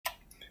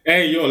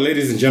Hey, yo,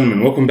 ladies and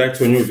gentlemen, welcome back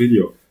to a new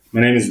video.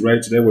 My name is Ray.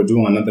 Today we're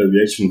doing another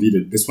reaction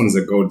video. This one is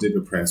a Gold Digger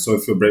prank. So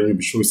if you're brand new,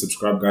 be sure to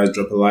subscribe, guys.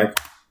 Drop a like.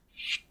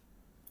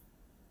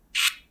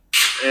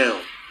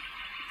 Damn.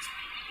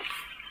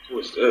 Who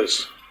is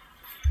this?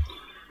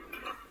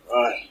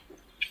 Alright.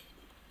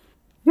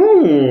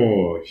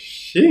 Oh,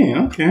 shit,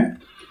 okay.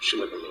 She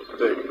look a little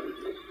thick.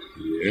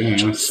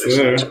 Yeah,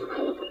 sir. Okay.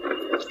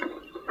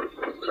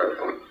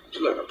 She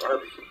like a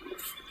Barbie.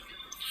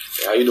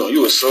 Hey, how you doing?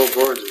 You were so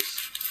gorgeous.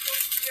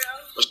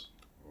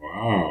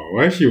 Wow,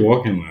 why is she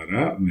walking like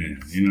that,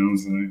 man? You know what I'm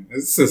saying?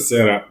 It's a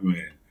setup,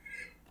 man.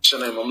 What's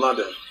your name? I'm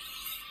London.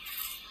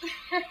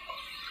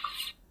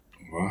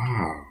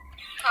 Wow.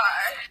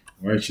 Car.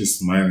 Why is she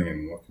smiling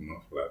and walking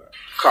off like that?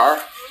 Car?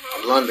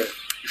 I'm London.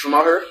 You from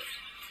out here?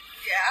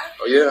 Yeah.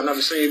 Oh yeah, I've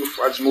never seen you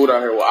before. I just moved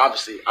out here. Well,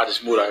 obviously, I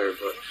just moved out here,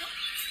 but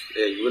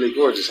yeah, you're really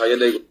gorgeous. How your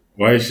day go?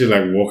 Why is she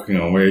like walking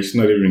away? She's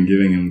not even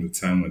giving him the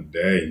time of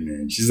day,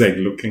 man. She's like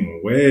looking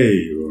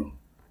away, bro.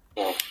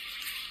 Oh. Alright.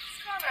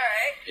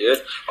 Yeah?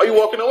 Are you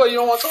walking away? You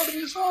don't want to talk to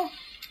me or something?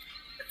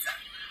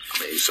 I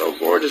mean, you're so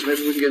gorgeous.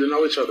 Maybe we can get to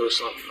know each other or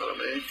something. You know what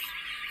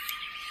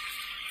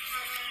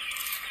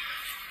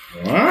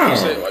I mean?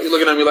 Wow. Why you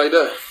looking at me like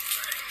that?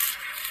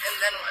 And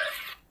then what?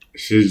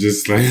 She's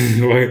just like,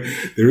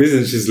 the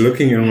reason she's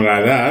looking at him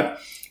like that,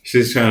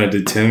 she's trying to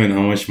determine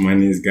how much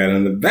money he's got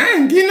in the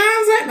bank. You know what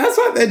I'm saying? That's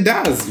what that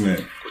does,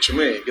 man. What you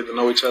mean? Get to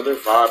know each other,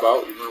 vibe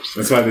out. You know what I'm saying?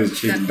 That's what this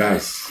chick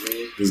does. I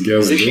mean, This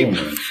girl's doing,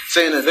 man.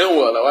 Saying that then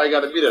what? Like, why you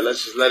gotta be there?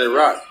 Let's just let it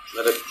rock.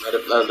 Let it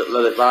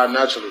vibe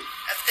naturally.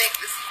 I think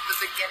this is the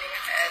beginning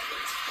and end.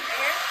 Right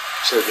here?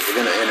 Shit, at the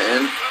beginning and the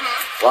end.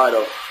 Why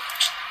though?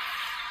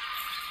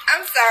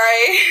 I'm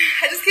sorry.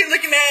 I just keep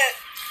looking at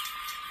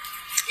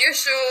your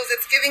shoes.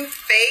 It's giving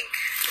fake.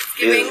 It's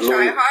giving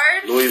try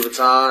hard. Louis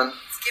Vuitton.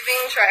 It's giving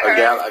try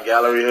hard. A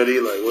gallery hoodie.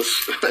 Like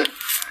what's? Alright,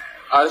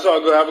 it's all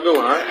good. Have a good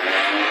one. All right.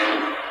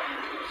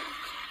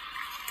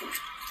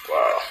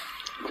 Wow.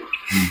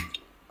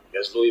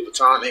 Guess Louis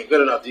Vuitton ain't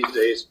good enough these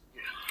days.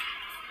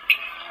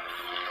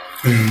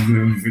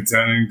 Louis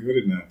Vuitton ain't good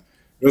enough.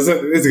 It's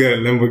got a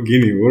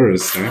Lamborghini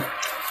worse, huh?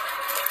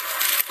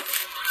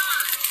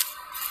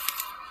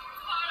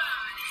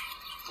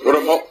 What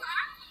up, Mo?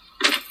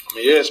 I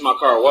mean, yeah, it's my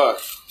car. Why? Well,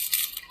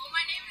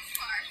 my name is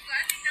Car, so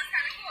I think that's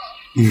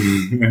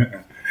kind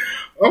of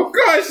cool. Of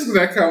course she's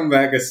gonna come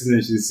back as soon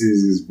as she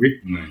sees his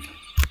whip, man.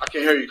 I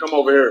can't hear you. Come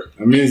over here.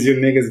 That means you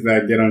niggas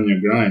better get on your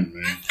grind,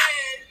 man. I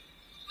said,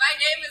 my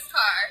name is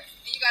Car,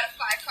 and you got a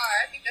fly car.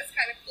 I think that's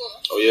kind of cool.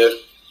 Oh yeah.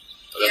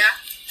 Yeah,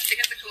 I think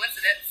it's a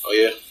coincidence. Oh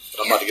yeah.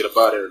 But I'm about to get up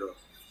out of here though. Well,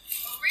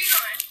 where you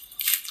going?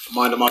 I'm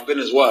minding my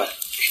business. Why?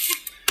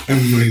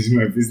 I'm minding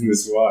my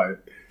business. Why?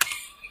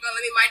 You gonna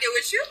let me mind it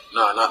with you?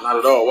 Nah, not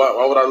at all.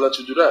 Why would I let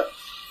you do that?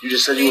 You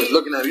just said you was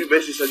looking at me. You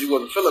basically said you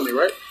wasn't feeling me,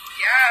 right?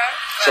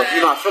 Yeah. So if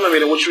you're not feeling me,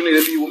 then what you need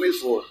to be with me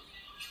for?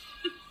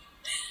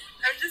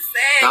 I'm just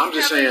saying. Nah, I'm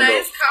just saying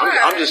nice though.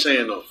 I'm just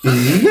saying though.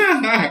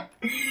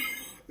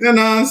 You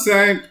know what I'm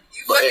saying?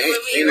 You But fucking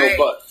with me, ain't right?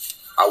 no but.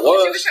 I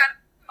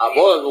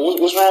was.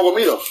 But what's wrong with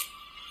me though?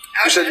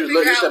 You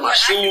said my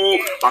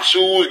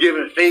shoes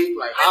giving fake.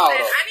 Like how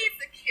Listen, though? I need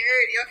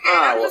security, okay?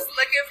 I'm just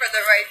looking for the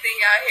right thing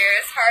out here.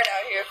 It's hard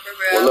out here for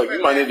real. Well, look,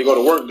 you might need to go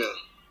to work then.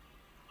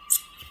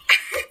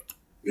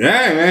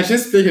 Yeah, man,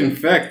 she's speaking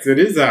facts. It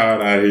is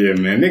out here,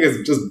 man.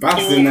 Niggas just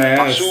busting their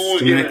ass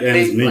to make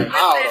ends meet. Listen, I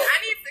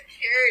need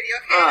security,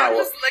 okay? I'm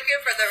just looking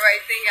for the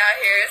right thing out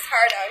here. It's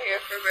hard out here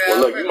for real.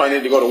 Well, look, you might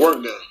need to go to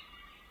work then.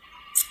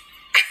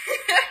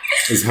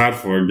 It's hard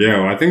for a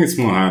girl. I think it's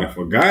more harder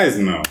for guys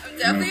now. I'm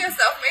definitely a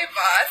self-made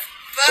boss,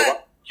 but...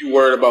 So you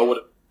worried about what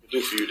it would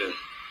do for you then?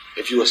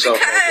 If you a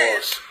self-made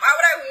boss. Why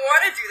would I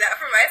want to do that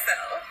for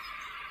myself?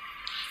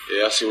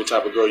 Yeah, I see what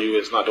type of girl you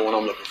is. Not the one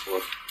I'm looking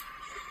for.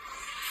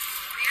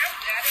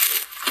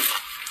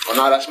 Oh,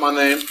 no, that's my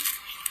name.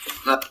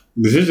 Not.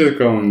 Did you just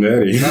call him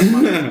daddy? That's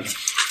my name. Why are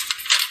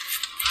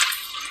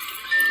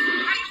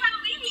you trying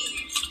to leave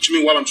me? What you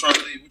mean while I'm trying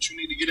to leave? What you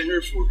need to get in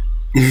here for?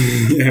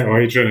 Yeah, why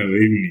are you trying to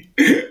leave me?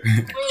 I mean,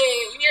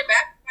 we need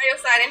back by your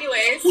side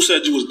anyways. Who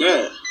said you was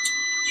bad?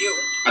 You.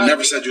 I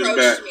never said you was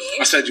bad. Me.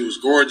 I said you was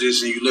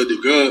gorgeous and you looked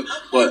good,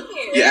 but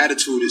your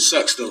attitude, it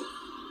sucks though.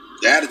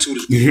 Your attitude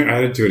is... Your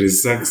attitude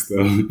is sucks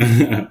though. I'm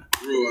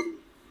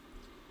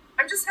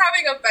just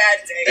having a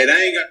bad day. Hey, that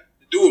ain't got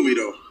to do with me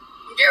though.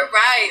 You're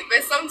right,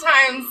 but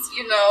sometimes,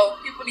 you know,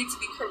 people need to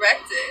be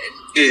corrected.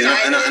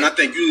 Yeah, and I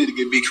think you need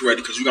to be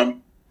corrected because you got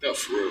me up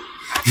for real.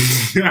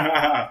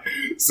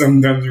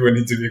 Sometimes you will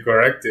need to be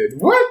corrected.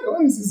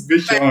 What is this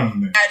bitch on,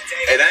 man?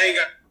 Hey, that ain't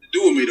got to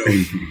do with me though.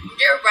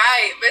 You're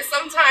right, but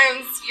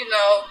sometimes, you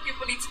know,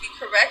 people need to be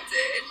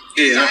corrected.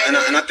 Yeah,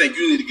 and I think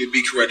you need to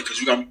be corrected because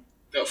you got me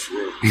up for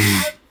real.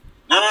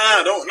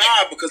 Nah,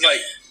 because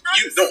like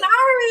you don't.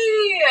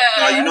 Sorry.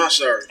 Nah, you're not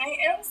sorry. I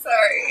am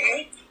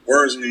sorry.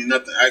 Words mean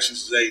nothing.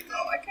 Actions say.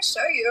 Oh, I can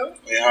show you.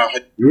 Yeah,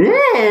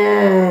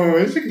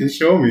 Whoa, she can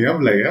show me.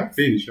 I'm like, I'm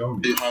feeling show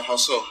me. How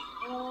so?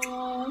 I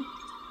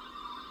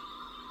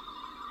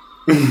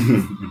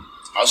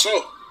How so?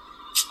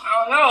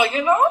 don't know,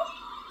 you know?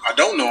 I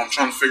don't know. I'm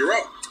trying to figure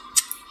out.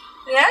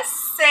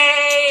 Let's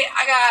say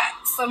I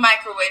got some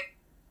microwave.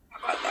 How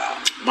about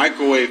that?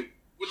 Microwave?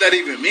 What that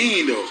even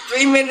mean, though?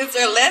 3 minutes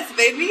or less,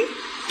 baby.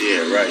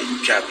 Yeah, right.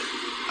 You capping.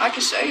 I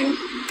can show you.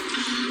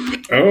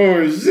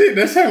 Oh shit,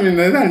 that's how I mean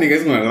that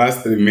nigga's gonna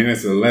last 3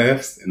 minutes or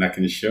less, and I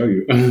can show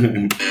you.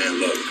 Man,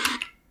 look.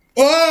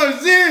 Oh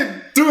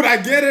shit! Dude, I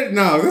get it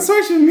now. That's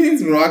what she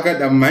means, bro. I got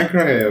the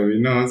microwave,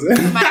 you know what I'm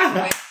saying?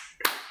 Microwave.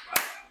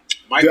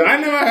 Dude, I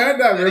never heard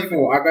that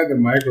before. I got the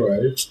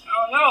microwave. I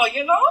don't know,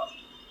 you know?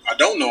 I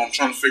don't know. I'm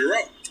trying to figure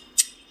out.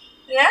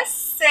 Let's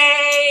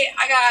say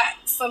I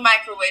got some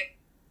microwave.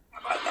 How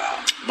about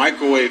that?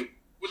 Microwave?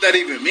 What that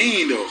even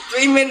mean, though?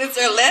 3 minutes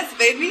or less,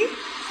 baby.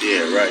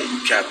 Yeah, right.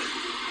 You capping.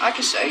 I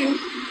can show you.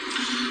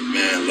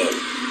 Man, look.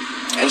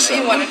 I know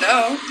you want to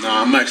know.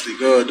 Nah, I'm actually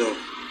good, though.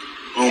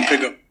 I don't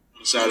pick up on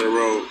the side of the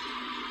road.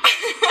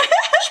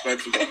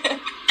 Respectfully.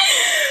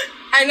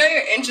 I know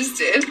you're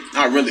interested.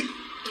 Not really.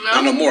 No?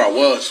 Not no more. I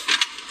was.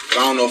 But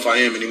I don't know if I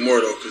am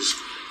anymore, though, because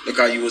look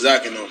how you was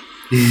acting, though.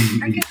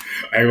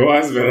 I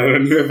was, but I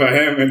don't know if I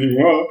am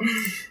anymore.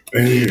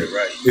 Yeah,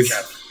 right. You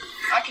capping.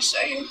 I can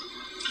show you.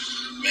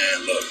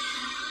 Man, look.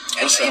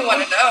 I know you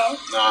want to know.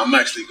 Nah, I'm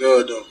actually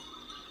good, though.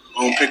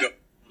 I don't pick up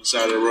on the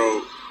side of the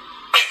road.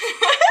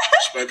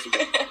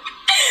 Respectfully.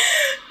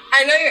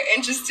 I know you're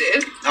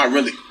interested. Not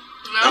really. No?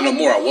 Not no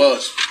more. I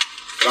was.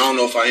 But I don't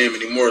know if I am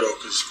anymore, though,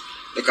 because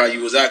look how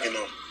you was acting,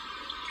 though.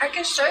 I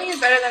can show you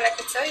better than I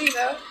can tell you,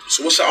 though.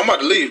 So what's up? I'm about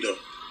to leave, though.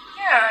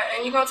 Yeah,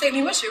 and you're going to take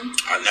me with you.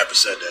 I never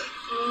said that.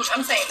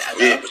 I'm saying that,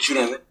 though. Yeah, but you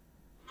don't.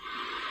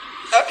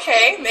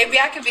 Okay, maybe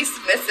I could be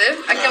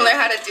submissive. I can learn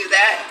how to do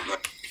that.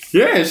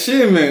 Yeah,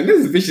 shit, man.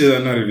 These bitches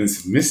are not even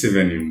submissive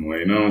anymore.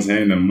 You know what I'm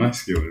saying? They're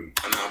muscular. And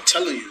I'm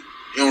telling you,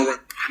 you don't.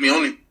 I mean, I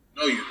only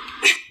know you.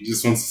 He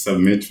just wants to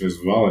submit to his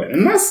wallet,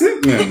 and that's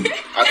it, man.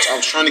 I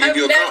was trying to give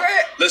you a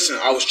compliment. Listen,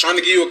 I was trying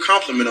to give you a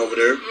compliment over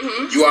there.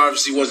 You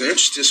obviously wasn't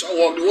interested, so I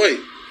walked away.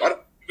 Why the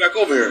you back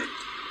over here?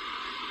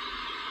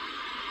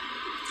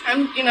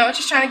 I'm,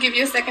 just trying to give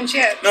you a second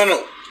chance.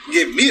 No.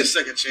 Give me a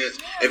second chance.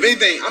 Yeah. If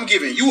anything, I'm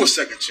giving you a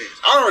second chance.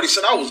 I already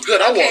said I was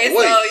good. I walked away. Okay,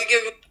 so you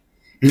give me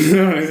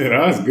I said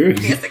I was good.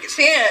 a second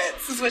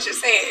chance, is what you're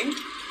saying.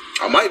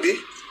 I might be.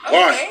 Okay.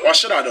 Why? Why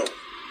should I, though?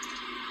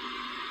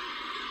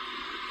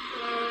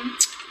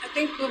 I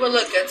think we would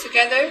look good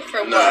together,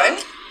 for one.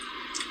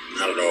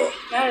 Not at all.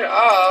 Not at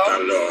all.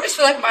 Not at all. I just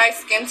feel like my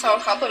skin tone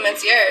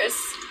complements yours.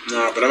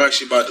 Nah, but I'm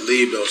actually about to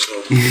leave, though,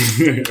 so.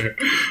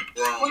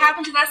 What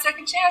happened to that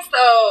second chance, though?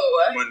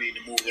 I might need to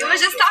move around. You were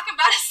just talking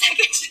about a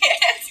second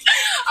chance.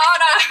 Oh,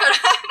 no.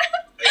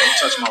 Hey, don't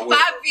touch my word.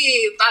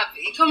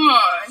 Bobby, come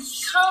on.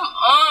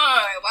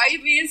 Why are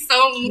you being so...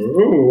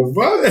 Oh,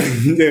 but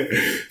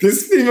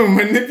this people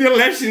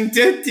manipulation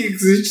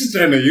tactics is just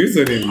trying to use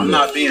it in I'm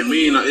not being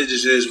mean. It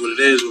just is what it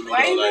is with me.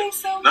 Why are you being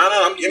so mean? No,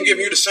 I'm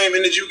giving you the same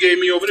energy you gave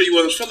me over there. You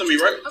wasn't feeling me,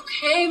 right?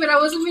 Okay, but I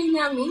wasn't being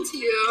that mean to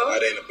you. No,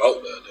 it ain't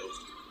about that, though.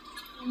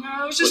 No,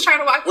 I was just trying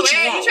to walk away. What you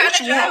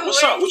want?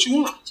 What's up? What you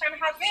want? I'm trying to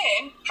hop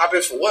in. Hop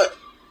in for what?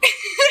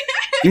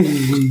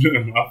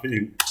 Hop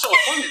in. So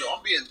funny, though.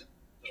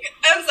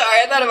 I'm sorry.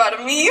 I thought about a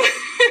meme.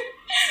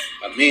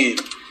 A meme?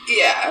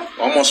 Yeah.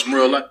 I'm on some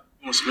real life.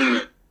 I'm on some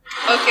internet.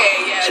 Okay,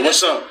 yeah. So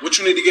what's up? What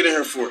you need to get in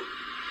here for?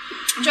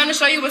 I'm trying to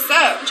show you what's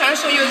up. I'm trying to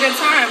show you a good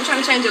time. I'm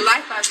trying to change your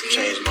life, Bobby.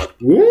 Change my...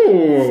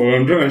 Ooh,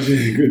 I'm trying to show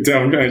you a good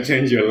time. I'm trying to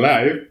change your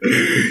life.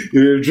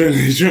 You're trying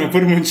to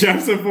put them on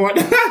child support.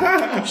 You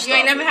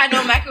ain't never had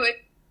no microwave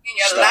in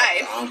your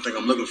life. I don't think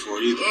I'm looking for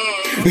it either.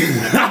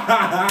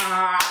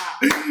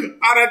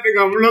 I don't think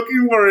I'm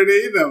looking for it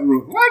either, bro.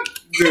 What?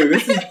 Dude,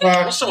 this is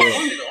fun. What's so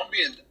funny, though?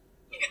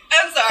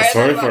 I'm sorry.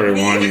 Sorry for the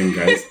warning,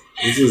 guys.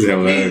 This is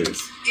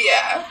hilarious.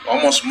 Yeah.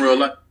 I'm on some real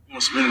life. I'm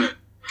on some internet.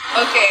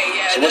 Okay,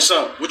 yeah. So what's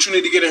up? What you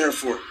need to get in here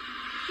for?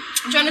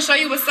 I'm trying to show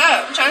you what's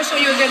up. I'm trying to show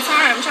you a good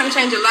time. I'm trying to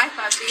change your life,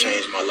 Bobby.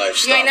 Change my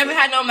life. You ain't never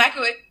had no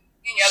microwave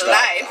in your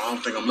life. I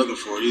don't think I'm looking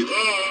for it either.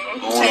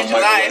 Change your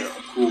life.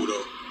 I'm cool,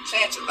 though.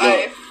 Change your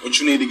life. What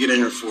you need to get in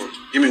here for?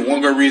 Give me one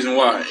good reason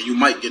why, and you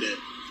might get in.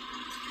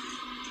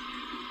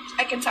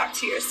 I can talk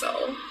to your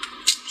soul.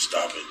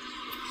 Stop it.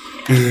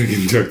 I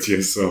can talk to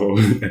your soul.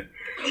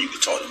 You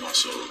can talk to my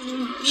soul.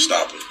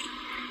 Stop it.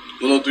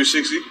 Do a little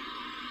 360.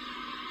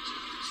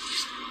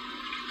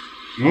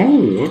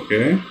 Oh,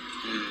 okay.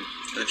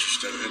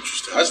 Interesting.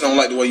 I just don't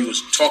like the way you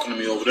was talking to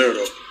me over there,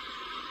 though.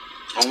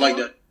 I don't like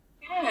that.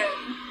 Yeah.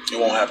 It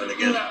won't happen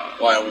again. No.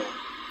 Why it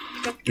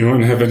won't? It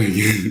won't happen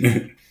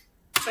again.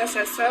 I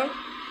said so.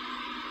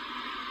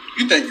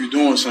 You think you're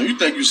doing something. You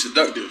think you're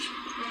seductive.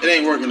 It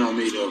ain't working on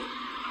me, though.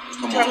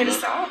 Come on, Tell me man. to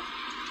stop.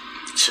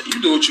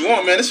 You do what you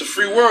want, man. It's a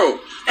free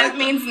world. That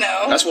means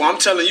no. That's why I'm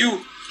telling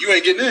you, you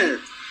ain't getting in here.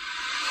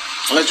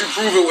 Unless you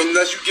prove it,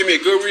 unless you give me a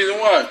good reason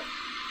why.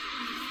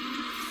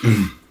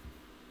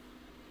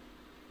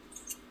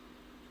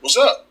 What's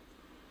up?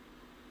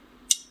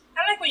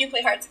 I like when you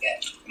play hard to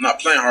get. I'm not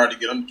playing hard to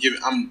get.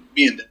 I'm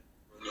being there.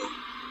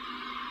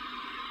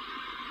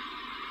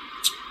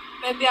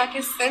 Maybe I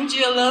can send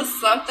you a little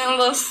something, a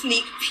little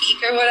sneak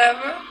peek or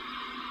whatever.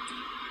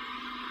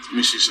 Let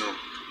me see something.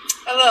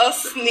 A little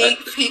sneak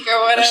peek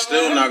or whatever. That's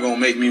still not gonna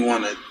make me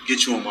want to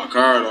get you on my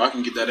car, though. I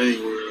can get that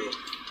anywhere else.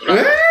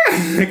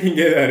 I can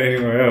get that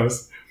anywhere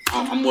else.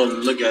 I'm willing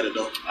to look at it,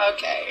 though.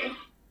 Okay.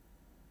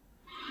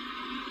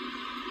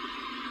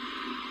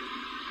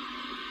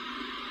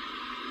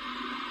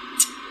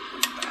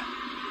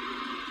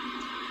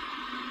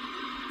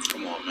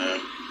 Come on, man.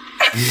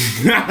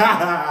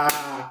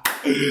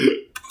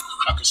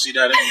 I can see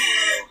that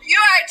anywhere. You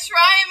are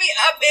trying me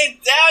up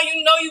and down.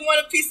 You know you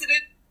want a piece of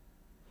it.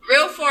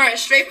 Real foreign,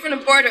 straight from the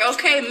border.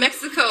 Okay,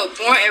 Mexico,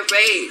 born and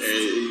raised.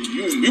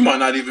 Hey, you might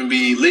not even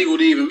be legal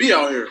to even be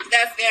out here.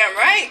 That's damn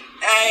right.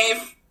 I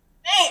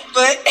ain't,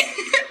 but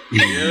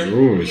Yeah.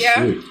 Oh, yeah,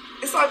 shit.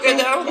 it's all good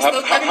though.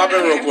 Hop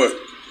in real quick.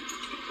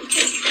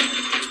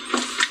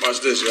 Watch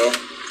this, y'all.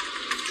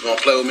 You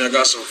wanna play with me? I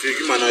got something for you.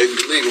 You might not even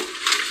be legal.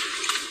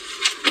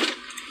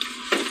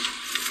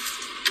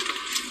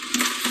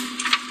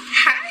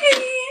 Hi.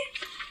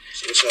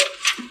 So what's up?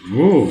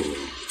 Ooh.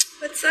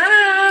 What's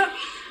up?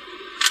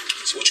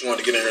 So what you want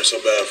to get in here so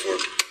bad for?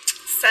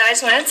 So I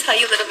just want to tell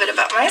you a little bit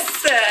about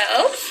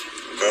myself.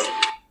 Okay.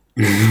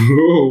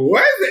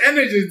 Why is the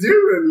energy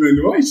different, man?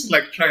 Why is she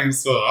like trying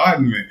so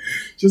hard, man?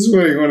 Just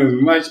putting on as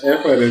much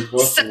effort as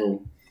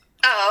possible.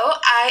 Oh,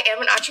 I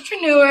am an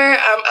entrepreneur.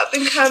 I'm up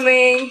and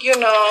coming. You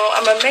know,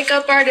 I'm a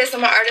makeup artist.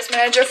 I'm an artist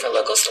manager for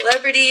local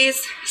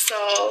celebrities.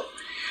 So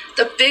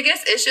the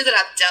biggest issue that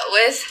I've dealt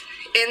with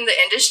in the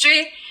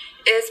industry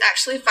is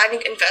actually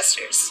finding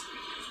investors.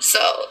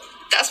 So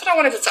that's what I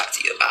wanted to talk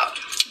to you about.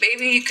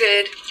 Maybe you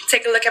could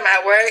take a look at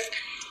my work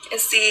and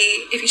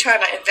see if you're trying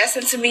to invest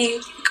into me.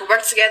 We could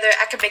work together.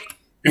 I could make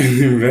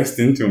Invest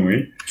into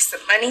me.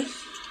 some money.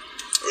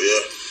 Oh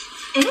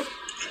yeah. Mm-hmm.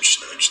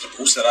 Interesting.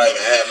 Who said I even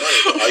had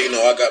money? How you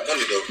know I got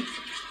money though?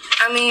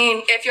 I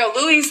mean, if your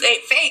Louis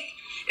ain't fake,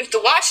 if the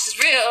watch is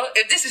real,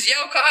 if this is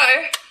your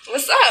car,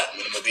 what's up? I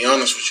mean, I'm gonna be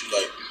honest with you.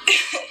 Like,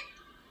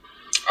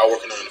 I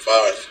work a 9 to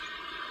 5.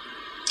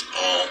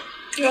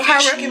 You're a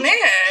hardworking man.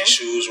 These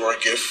shoes were a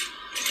gift,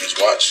 and this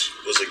watch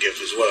was a gift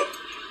as well.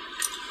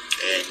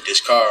 And this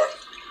car,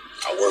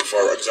 I work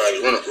for an exotic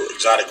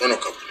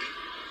rental company.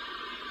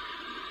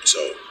 So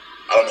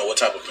I don't know what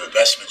type of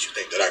investments you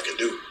think that I can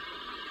do.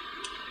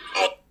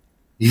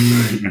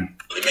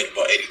 They make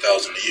about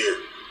 $80,000 a year.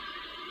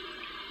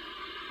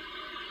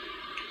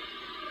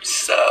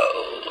 So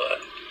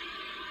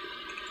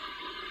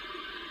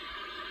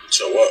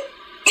what?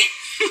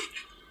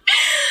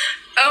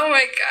 oh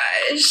my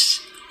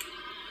gosh.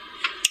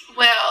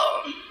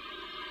 Well,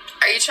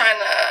 are you trying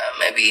to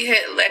maybe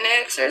hit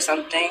Lennox or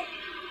something?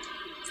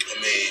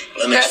 I mean,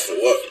 Lennox for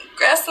what?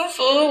 Grab some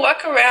food,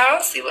 walk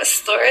around, see what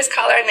stores,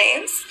 call our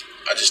names.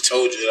 I just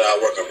told you that I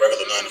work a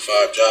regular 9 to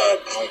 5 job.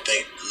 I don't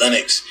think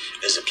Lennox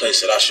is the place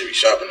that I should be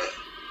shopping at.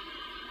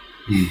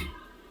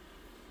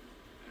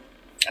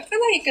 I feel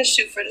like you can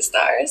shoot for the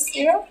stars,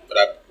 you know?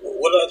 But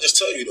what did I just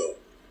tell you though?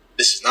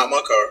 This is not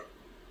my car.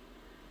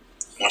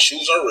 My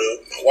shoes are real.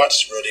 My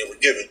watch is real. They were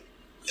given.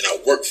 And I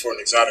work for an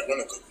exotic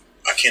rental company.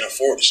 I can't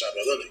afford to shop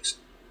at Lennox.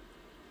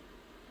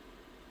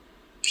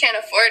 Can't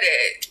afford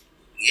it.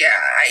 Yeah,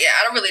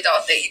 I really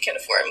don't think you can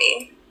afford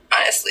me,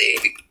 honestly.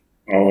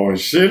 Oh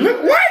shit!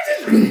 Look,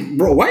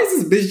 why is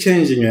this bitch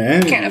changing her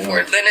energy? You can't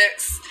afford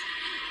Linux.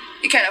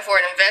 You can't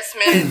afford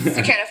investments.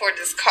 You can't afford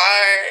this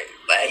car.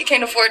 Like, you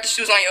can't afford the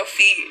shoes on your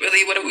feet.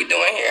 Really, what are we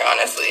doing here,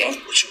 honestly?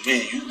 What you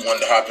mean? You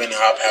wanted to hop in and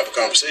have a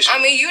conversation? I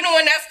mean, you the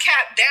one that's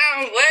capped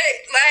down. What?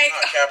 Like,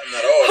 I'm not capping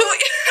at all.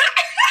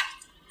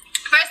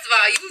 First of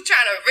all, you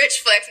trying to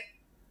rich flex.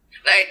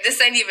 Like, this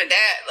ain't even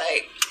that.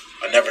 Like,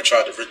 I never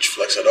tried to rich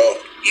flex at all.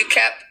 you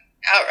capped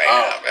out right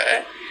now,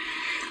 bro.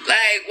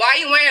 Like, why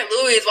you wearing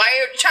Louis? Why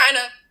you trying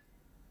to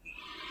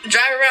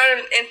drive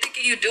around and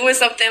thinking you doing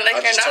something like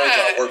I you're just told you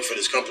I not? work for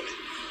this company.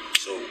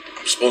 So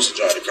I'm supposed to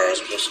drive the cars.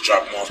 I'm supposed to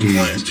drop them off to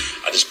clients.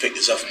 I just picked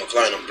this up from a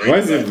client. I'm bringing Why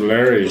is it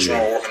blurry? What's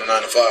wrong with working a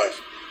 9 to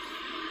 5?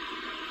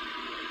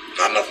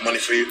 Not enough money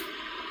for you?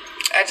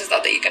 I just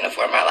don't think you can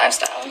afford my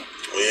lifestyle.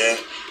 Oh yeah?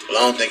 Well,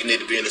 I don't think you need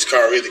to be in this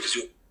car either because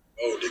you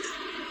old digger.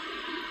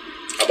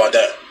 How about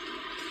that?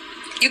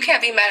 You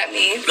can't be mad at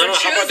me for No,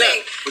 how about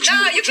that? choosing.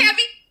 No, you can't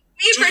be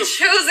me for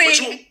choosing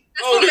this woman.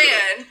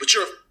 But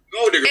you're a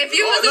gold digger. If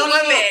you was a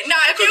woman, no,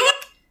 if you was...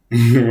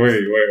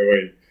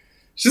 Wait.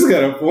 She's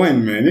got a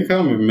point, man. You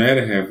can't be mad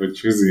at her for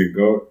choosing a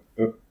goat.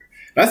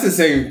 That's the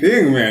same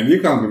thing, man. You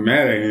can't be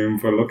mad at him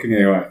for looking at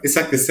your... It's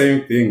like the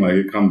same thing. Like,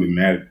 you can't be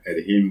mad at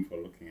him for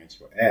looking at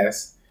your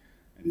ass.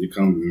 And you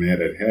can't be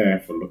mad at her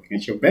for looking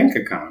at your bank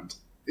account.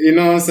 You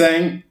know what I'm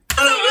saying?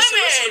 No, listen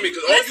to me.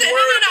 Listen, no.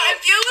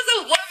 If you was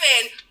a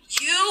woman,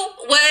 you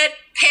would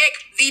pick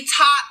the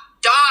top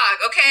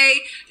dog,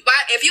 okay?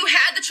 If you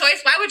had the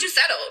choice, why would you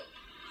settle?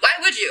 Why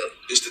would you?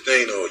 It's the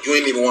thing, though. You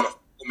ain't even want to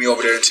put me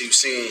over there until you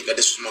seen that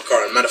this was my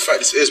car. As a matter of fact,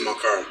 this is my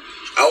car.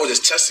 I was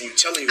just testing you,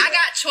 telling you. I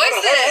got choices.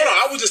 Hold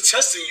on. I was just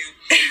testing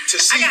you to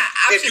see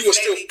if you were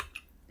still...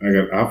 I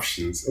got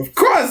options. Of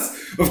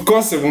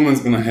course a woman's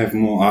going to have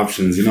more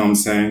options, you know what I'm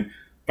saying?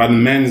 But the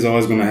man is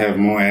always going to have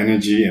more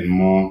energy and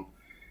more...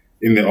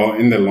 In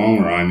the long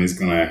run, he's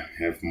going to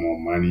have more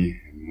money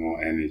and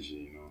more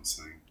energy, you know what I'm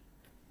saying?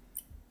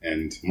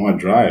 and more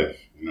drive,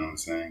 you know what I'm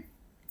saying?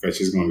 Because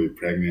she's going to be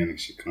pregnant and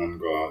she can't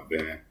go out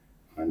there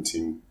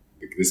hunting.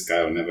 This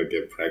guy will never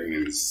get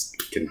pregnant.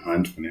 He can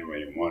hunt whenever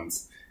he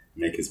wants,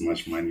 make as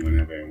much money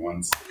whenever he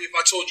wants. If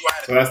I told you I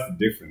had so that's the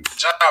difference. A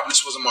job,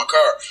 this wasn't my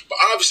car. But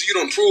obviously you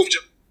don't prove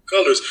your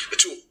colors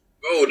that you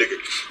gold digger.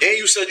 And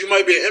you said you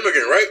might be an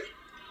immigrant, right?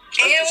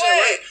 And what?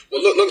 Right?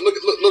 Well,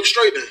 look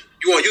straight then.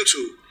 You on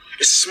YouTube.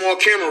 It's a small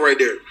camera right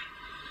there.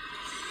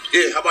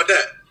 Yeah, how about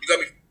that? You got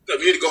me.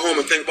 You need to go home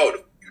and think about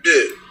it. You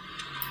did.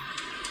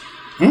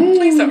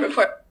 Please don't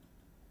report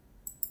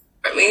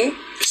me.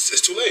 It's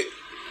too late.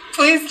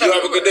 Please don't. You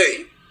have a good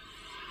day.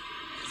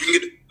 You can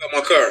get the out my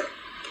car.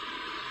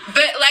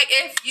 But like,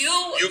 if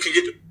you can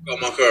get the out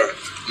my car.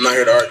 I'm not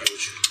here to argue with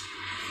you.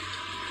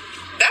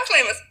 That's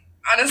lame.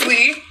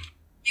 Honestly,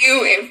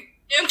 you and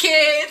them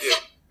kids.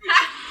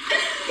 Yeah.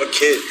 What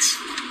kids?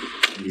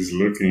 He's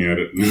looking at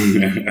it.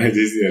 I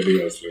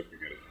think I was looking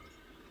at it.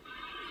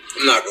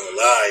 I'm not gonna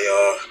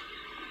lie, y'all.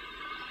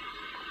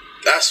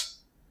 That's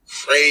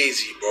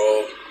crazy,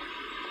 bro.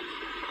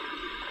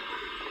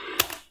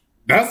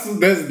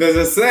 There's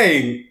a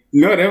saying,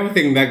 not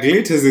everything that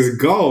glitters is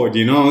gold,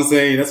 you know what I'm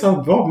saying? That's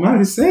what Bob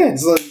Marley said.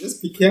 So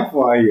just be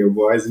careful out here,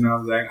 boys, you know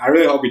what I'm saying? I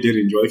really hope you did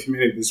enjoy. If you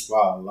made it this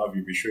far, I love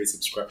you. Be sure you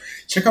subscribe.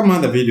 Check out my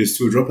other videos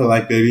too. Drop a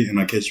like, baby, and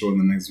I'll catch you on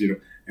the next video.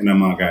 And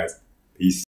I'm out, guys. Peace.